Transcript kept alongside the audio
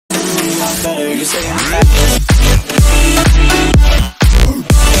lot better, you say I'm bad.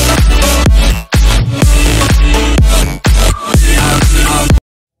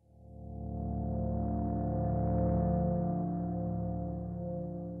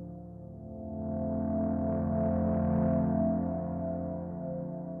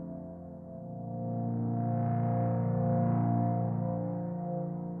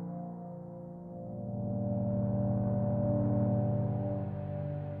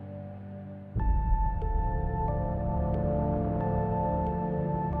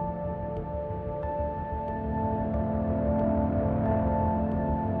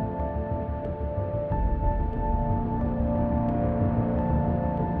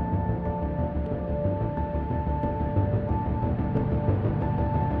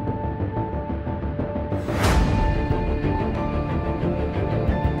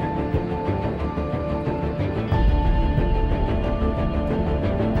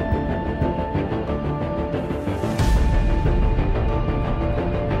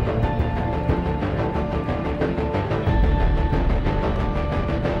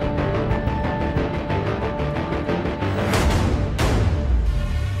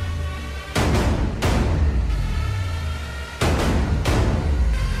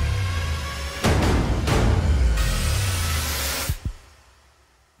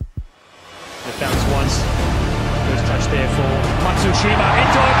 Bounce once. First touch there for Matsushima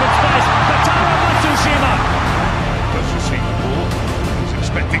into open space. Batara Matsushima. Does receive the ball. He's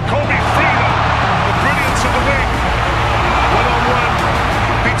expecting Colby Freeman. The brilliance of the wing. One-on-one.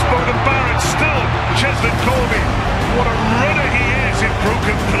 Beats Bowden Barrett. Still Cheslin Colby. What a runner he is in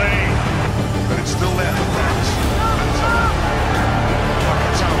broken play. But it's still there for France.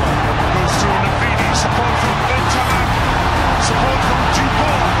 Nakatawa goes through Navidi. Support from Bentamak. Support from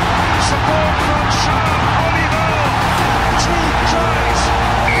Dupont. Support from Sean Oliver. 2 tries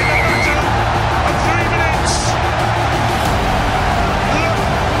in a matter of 3 minutes. Look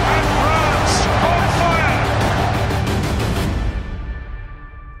at France on fire.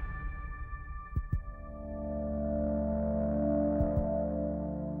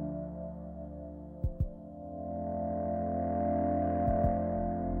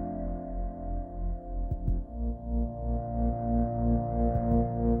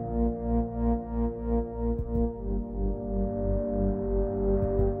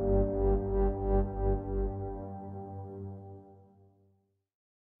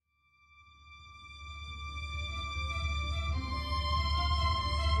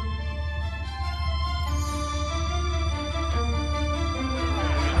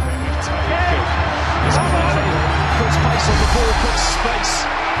 On the ball, puts space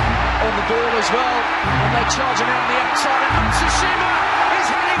on the ball as well, and they're charging out the outside, and Matsushima is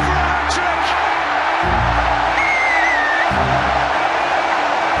heading for a hat-trick!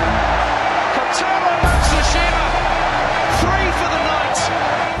 Kotaro Matsushima, 3 for the night!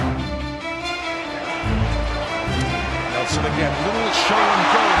 Nelson again, little show and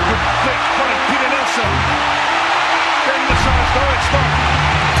goal, good flick by Peter Nelson. Then the size, no, it's not.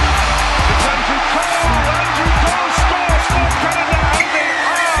 It's Andrew Cole scores for Canada, and they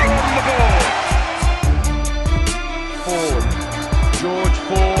are on the board. Ford, George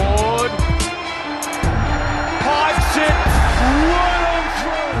Ford, pipes it right on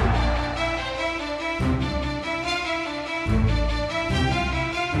through.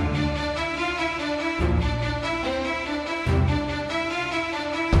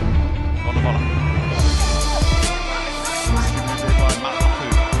 On the volley.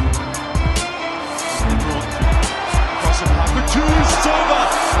 Silva,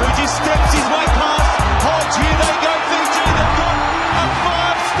 who just steps his way past Hodge. Here they go, Fiji. They've got a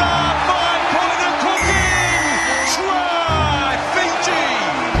 5-star fight. Calling a cooking. Try, Fiji.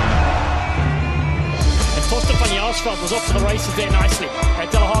 And Tostefani Alsfeld was off to the races there nicely.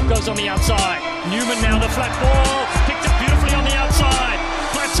 Delahab goes on the outside. Newman now the flat ball. Picked up beautifully on the outside.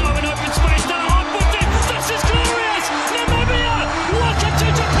 Plateau in open space. Delahab booked it. This is glorious. Namibia, welcome to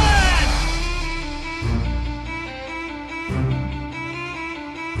Japan.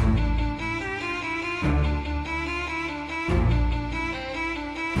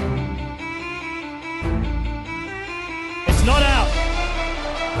 Not out.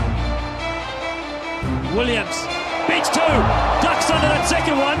 Williams beats 2, ducks under that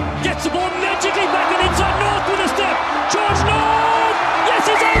second one, gets the ball magically back and inside North with a step. George North, yes,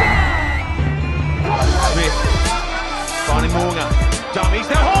 it's over. Smith finding Morgan. Dummies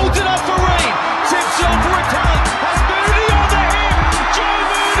now holds it up for Reed. Tips on for a talent. Has Moody under him. Joe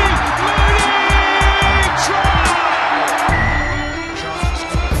Moody. Try.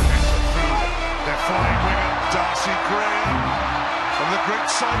 Their flying winger, Darcy Graham, from the great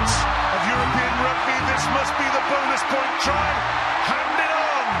side delights of European rugby. This must be the bonus point try. Hand it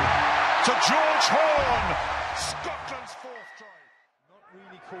on to George Horn, Scotland's fourth try. Not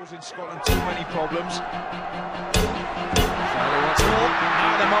really causing Scotland too many problems. Farley wants more.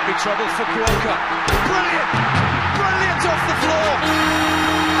 Now there might be trouble for Kuoka. Brilliant! Brilliant off the floor!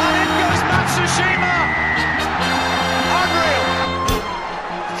 And in goes Matsushima! Unreal!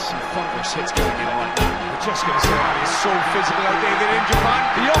 Some thunderous hits going in like that. We're just going to say that is so physical out there in Japan.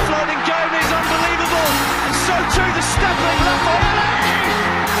 The offloading game is unbelievable! And so too the stepping Lafayette!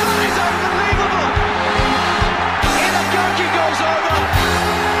 That is unbelievable! Inagaki goes over!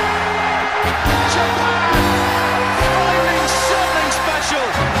 Japan finding something special!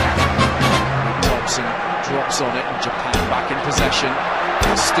 Thompson drops on it and Japan back in possession.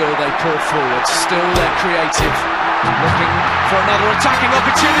 Still they pull forward, still they're creative. Looking for another attacking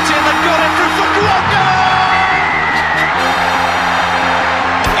opportunity and they've got it through Fukuoka!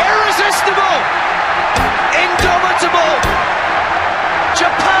 Irresistible! Indomitable!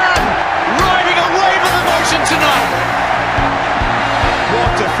 Japan riding a wave of emotion tonight!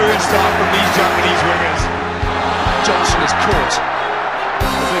 What a first start from these Japanese wingers. Johnson is caught.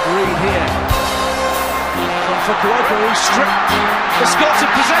 A big read here from Fukuoka, who stripped the Scots in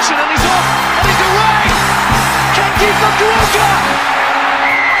possession and he's off and he's away! Kenji Fukuoka!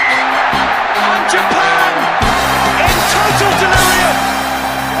 And Japan in total delirium!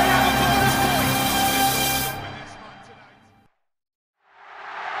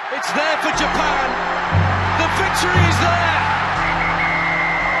 It's there for Japan. The victory is there.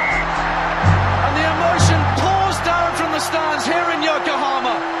 And the emotion pours down from the stands here in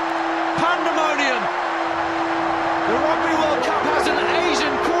Yokohama. Pandemonium. The Rugby World Cup has an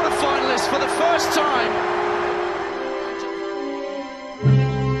Asian quarter-finalist for the first time.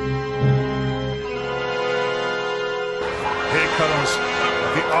 Here comes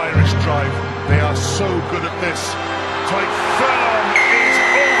the Irish drive. They are so good at this. Type Furlong is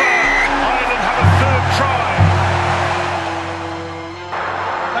over. Ireland have a third try.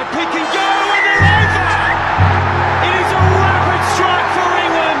 They pick and go and they're over. It is a rapid strike for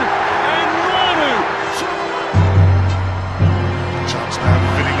England and Manu. Chance now,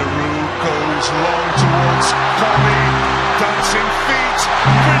 Villaroo goes long towards Colby. Dancing feet.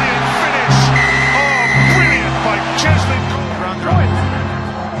 Brilliant finish. Oh, brilliant by Cheslin.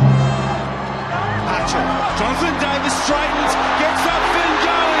 Jonathan Davis straightens, gets that fin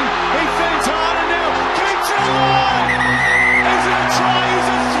going. He fins harder now. Keeps it alive. Is it a try? Is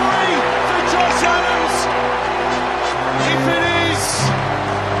it three for Josh Adams? If it is.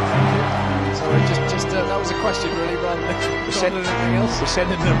 Sorry, just that was a question really, rather than anything else. We're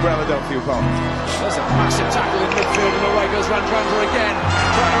sending an umbrella down for your palm. There's a massive tackle in midfield and away goes Randrandra again.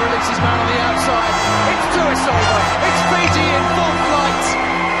 Trying to release his man on the outside. It's Lewis over. It's Fiji in full flight.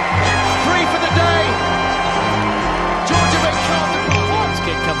 Three for the day. Georgia big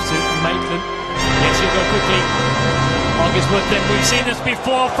kick comes to Maitland. Yes, he'll go quickly. Hogg is with them. We've seen this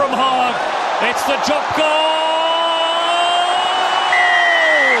before from Hogg. It's the drop goal.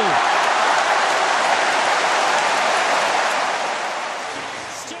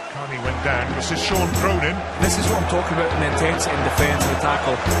 Carney went down. This is Sean Cronin. This is what I'm talking about, the intensity in defence and the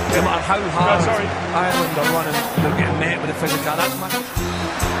tackle. No matter how hard Ireland are running, they're getting met with the physical. That's my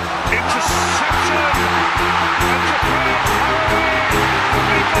Interception! And Japan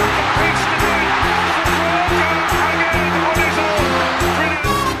they've got the pace to do it. Fukuoka again on his own. Brilliant.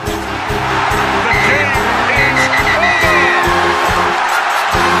 The game is over.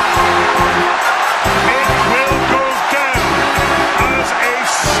 It will go down as a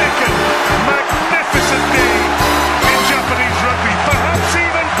second magnificent day in Japanese rugby. Perhaps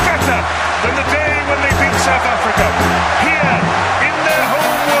even better than the day when they beat South Africa. Here in their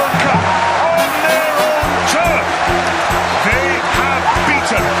home World Cup, on their own turf, they have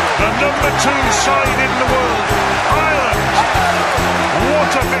beaten the number 2 side in the world, Ireland.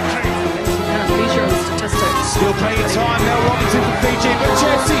 What a victory! Still playing time now, Robinson for Fiji, but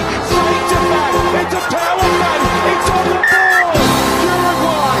Chelsea straight to back. It's a power man. It's on the board.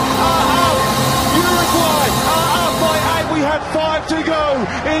 Uruguay are up. Uruguay are up by 8. We have 5 to go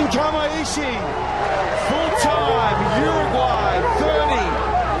in Kamaishi. Full time. Uruguay 30.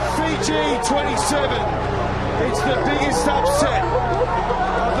 Fiji 27. It's the biggest upset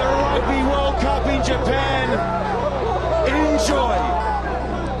of the Rugby World Cup in Japan. Enjoy.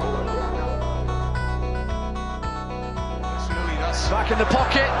 Back in the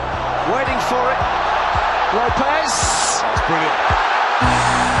pocket, waiting for it. Lopez. That's brilliant.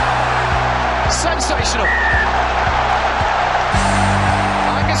 Sensational.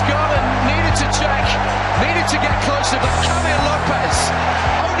 Angus Garland needed to check. needed to get closer, but Camille Lopez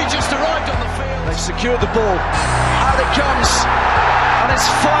only just arrived on the field. They've secured the ball. Out it comes, and it's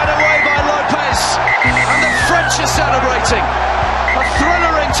fired away by Lopez. And the French are celebrating. A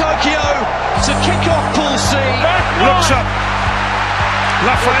thriller in Tokyo to kick off Pool C. Looks up.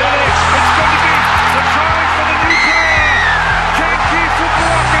 Lafayette, it's going to be the try for the new player. Kenki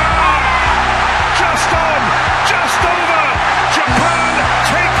Fukuoka. Just on, just over. Japan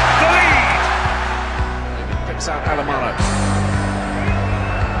take the lead. Picks out Alamano.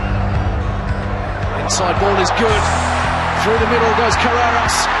 Inside ball is good. Through the middle goes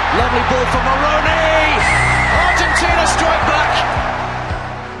Carreras. Lovely ball for Moroni. Argentina strike back.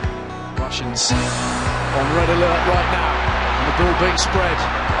 Russians on red alert right now. And the ball being spread.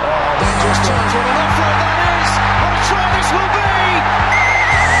 Dangerous times. What an offload that is. What a try this will be.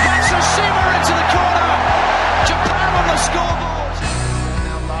 Matsushima into the corner. Japan on the scoreboard.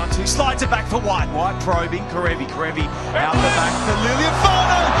 He slides it back for White. White probing. Karevi out the back for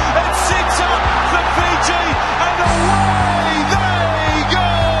Liliafano. It sits up for Fiji. And away they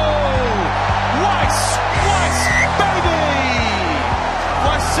go. Weiss, baby.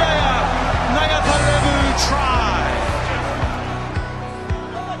 Waisea Nayapalevu try.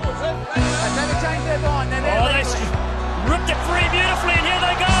 Oh, they ripped it free beautifully, and here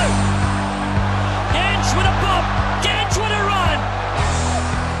they go. Gench with a pop. Gench with a run.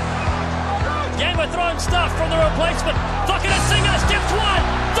 Again, we're throwing stuff from the replacement. Singer skips one.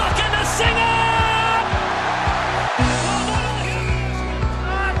 Singer.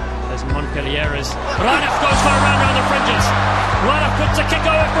 There's Montpellieres. Reinach goes for a round around the fringes. Reinach puts a kick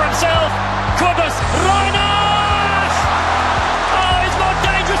over for himself. Kubas. Reinach! Oh, he's more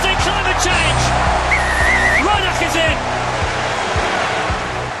dangerous than climate change. Reinach is in.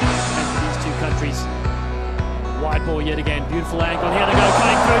 And these two countries. Wide ball yet again. Beautiful angle. Here they go.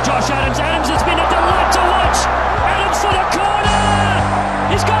 Cutting through. Josh Adams. Adams has been a delight to watch. Adams for the corner.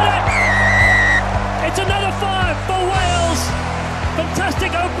 He's got it. It's another 5 for Wales.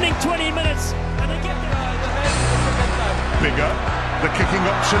 Fantastic opening 20 minutes. And they get there. Bigger, the kicking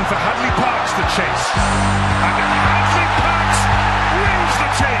option for Hadley Parks to chase. And Hadley Parks wins the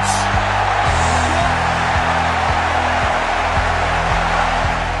chase.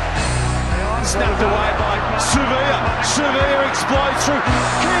 Snapped away by Sevilla. Sevilla explodes through.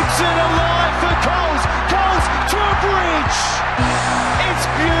 Keeps it alive for Coles. Coles to a bridge. It's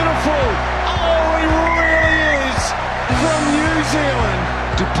beautiful. Oh, it really is. From New Zealand.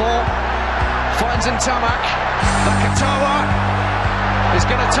 Dupont finds Ntamak. Nakatawa is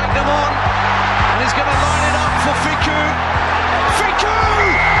going to take them on. And he's going to line it up for Fiku. Fiku!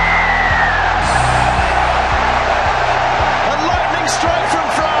 A lightning strike from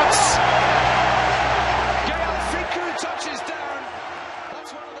France.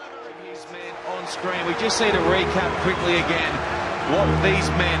 On screen, we just need to recap quickly again what these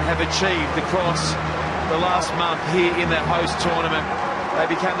men have achieved across the last month here in their host tournament. They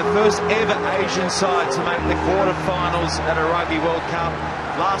became the first ever Asian side to make the quarterfinals at a Rugby World Cup.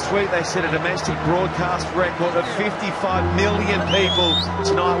 Last week they set a domestic broadcast record of 55 million people.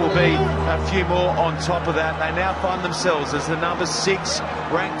 Tonight will be a few more on top of that. They now find themselves as the number 6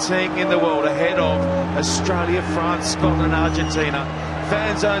 ranked team in the world, ahead of Australia, France, Scotland and Argentina.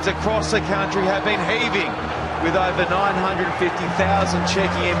 Fan zones across the country have been heaving, with over 950,000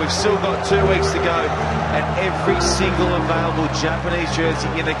 checking in. We've still got 2 weeks to go, and every single available Japanese jersey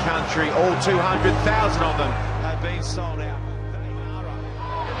in the country, all 200,000 of them, have been sold out.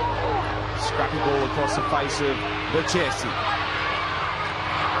 Scrappy ball across the face of Berchesi.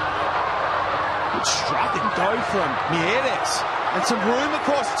 Good strike and go from Mieres. And some room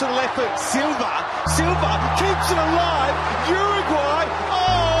across to the left for Silva. Silva keeps it alive. Uruguay.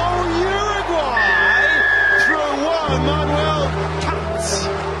 Oh, Uruguay. Through one. Manuel cuts.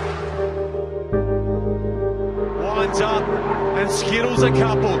 Winds up and skittles a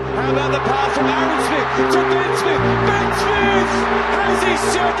couple. How about the pass from Aaron Smith to Ben Smith? Ben Smith has his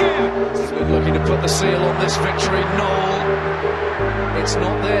second. Smith looking to put the seal on this victory. Noel. It's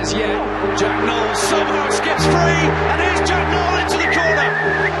not theirs yet. Jack Noel somehow skips free, and here's Jack Noel into the corner,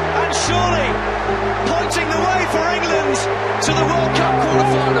 and surely pointing the way for England to the World Cup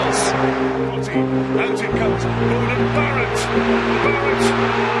quarterfinals. Out it comes, Gordon Barrett. Barrett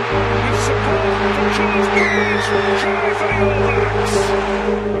with support from Charles Bridge. Try for the All Blacks.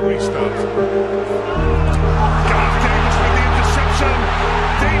 A restart. Gareth Davis with the interception.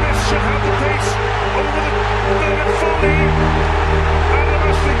 Davis should have the pace over the Bernard Foley.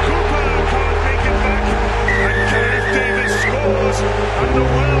 Ashley Cooper can't make it back, and Gareth Davis scores, and the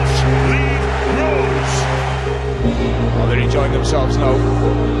Welsh lead grows. Oh, they're enjoying themselves now.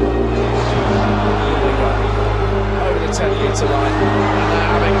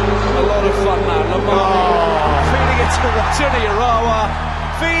 Irawa,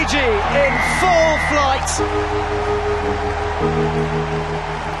 Fiji in full flight.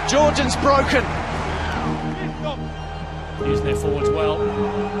 Georgians broken. Using their forwards well.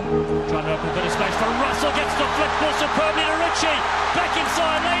 Trying to open a bit of space for Russell. Gets the flick ball superbly to Ritchie. Back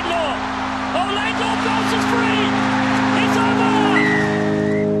inside Laidlaw. Oh, Laidlaw bounces free. It's over.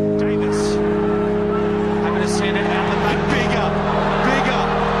 Davis having to send it out the back. Bigger.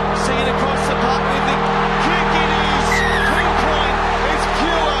 Seeing across the park with the kick. It is pinpoint. It's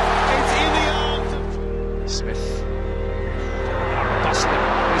pure. It's in the arms of Smith bustling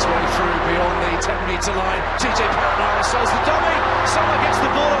his way through beyond the 10-metre line. TJ Paranara sells the dummy. Someone gets the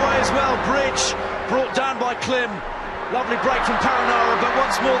ball away as well. Bridge brought down by Klim. Lovely break from Paranara, but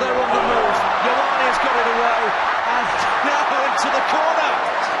once more they're on the move. Ioane has got it away, and now into the corner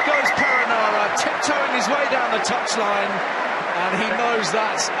goes Paranara, tiptoeing his way down the touchline, and he knows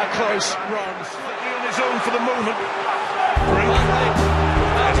that's a close run. On his own for the moment.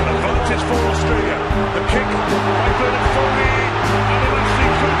 There's an advantage for Australia. The kick by Bernard Foley, and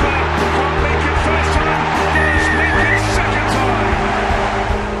Ashley Cooper can't make it first time. Does make it second time.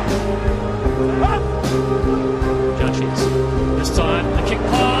 Judges. This time, the kick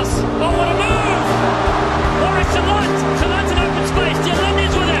pass. Oh, what a move! Boris Talant in open space.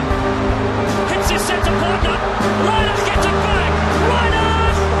 Dialendi's with him. Hits his centre partner. Linus gets it back.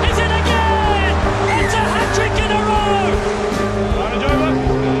 Linus is in again! It's a hat-trick in a row!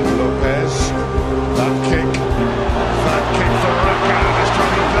 Lopez, that kick for Raka, is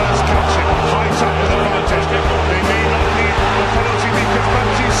trying to first catch it, height up with advantage. They may not need the penalty because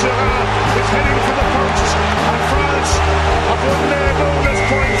Baptiste Serra is heading for the post, and France have won their bonus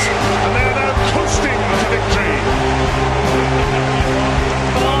point, and they are now coasting to victory.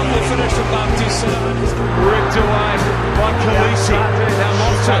 On the finish from Baptiste Serra. ripped away by Khaleesi. Now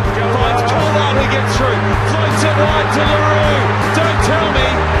Monson finds Colan, who gets through. Floats it wide to LaRue. Don't tell me.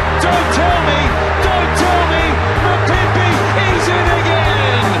 Mapimpi, he's in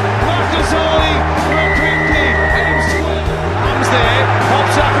again. Marcasoli, Mapimpi, comes there,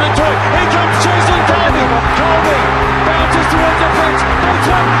 pops up and a toy. Here comes Cheslin Colby. Colby bounces towards the fence. That's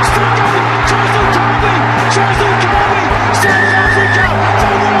one. Still going. Cheslin Colby. South Africa.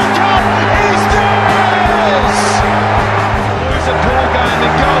 The World Cup is theirs. Lose a ball game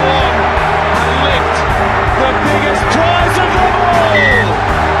and go on and lift the biggest prize of them all.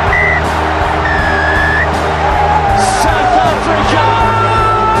 South Africa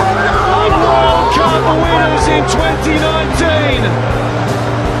are World Cup winners in 2019.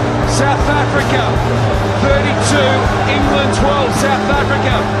 South Africa 32, England 12. South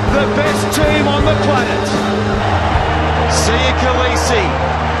Africa, the best team on the planet. Siya Kolisi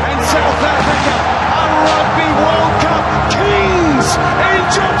and South Africa are Rugby World Cup kings in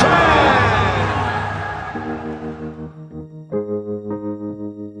Japan.